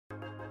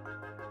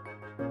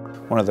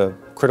One of the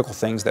critical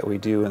things that we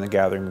do in the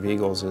Gathering of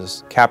Eagles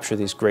is capture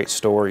these great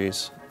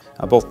stories,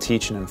 both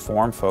teach and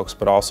inform folks,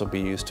 but also be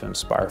used to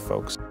inspire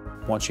folks.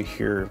 Once you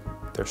hear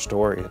their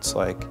story, it's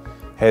like,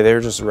 hey,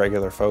 they're just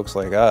regular folks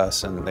like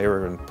us, and they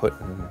were put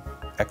in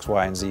X,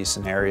 Y, and Z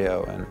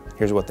scenario, and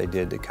here's what they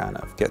did to kind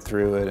of get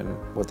through it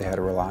and what they had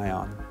to rely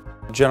on.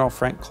 General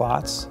Frank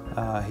Klotz,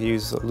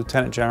 he's a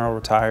lieutenant general,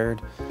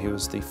 retired. He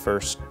was the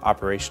first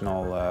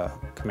operational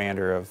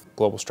commander of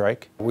Global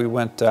Strike. We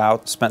went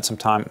out, spent some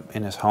time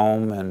in his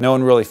home, and no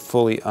one really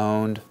fully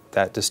owned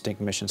that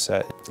distinct mission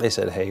set. They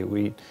said, hey,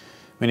 we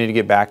need to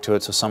get back to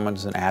it, so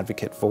someone's an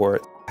advocate for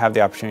it. Have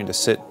the opportunity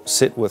to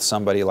sit with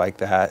somebody like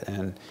that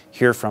and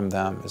hear from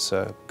them is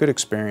a good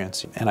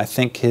experience. And I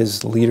think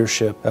his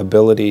leadership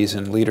abilities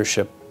and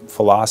leadership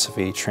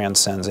philosophy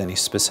transcends any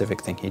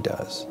specific thing he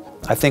does.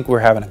 I think we're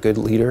having a good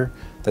leader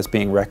that's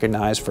being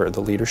recognized for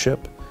the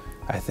leadership.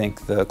 I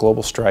think the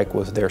global strike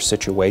was their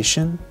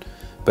situation,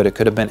 but it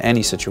could have been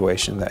any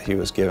situation that he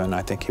was given.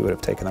 I think he would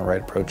have taken the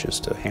right approaches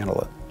to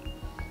handle it.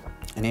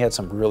 And he had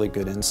some really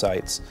good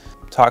insights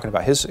talking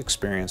about his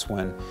experience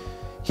when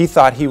he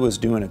thought he was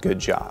doing a good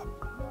job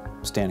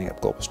standing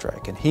up global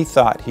strike, and he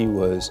thought he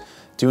was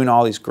doing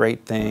all these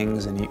great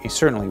things, and he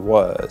certainly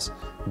was.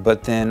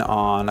 But then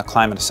on a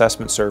climate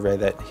assessment survey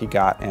that he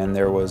got, and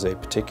there was a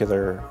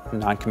particular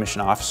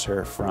non-commissioned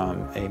officer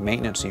from a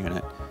maintenance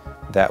unit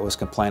that was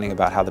complaining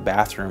about how the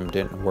bathroom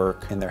didn't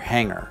work in their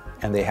hangar,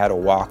 and they had to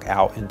walk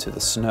out into the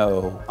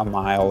snow a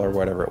mile or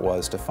whatever it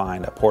was to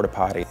find a porta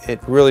potty. It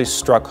really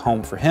struck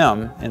home for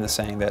him in the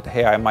saying that,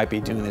 hey, I might be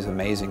doing these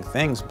amazing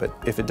things, but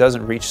if it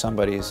doesn't reach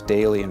somebody's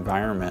daily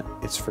environment,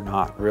 it's for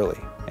naught, really.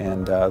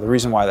 And the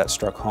reason why that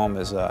struck home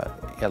is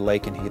at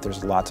Lake and Heath,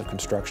 there's lots of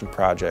construction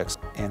projects,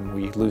 and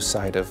we lose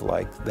sight of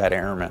like that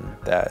airman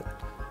that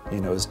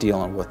is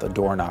dealing with a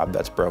doorknob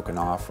that's broken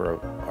off or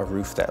a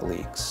roof that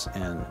leaks.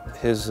 And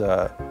his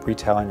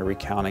retelling or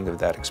recounting of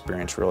that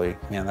experience really,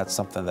 that's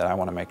something that I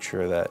want to make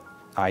sure that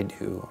I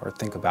do or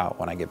think about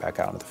when I get back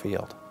out into the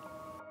field.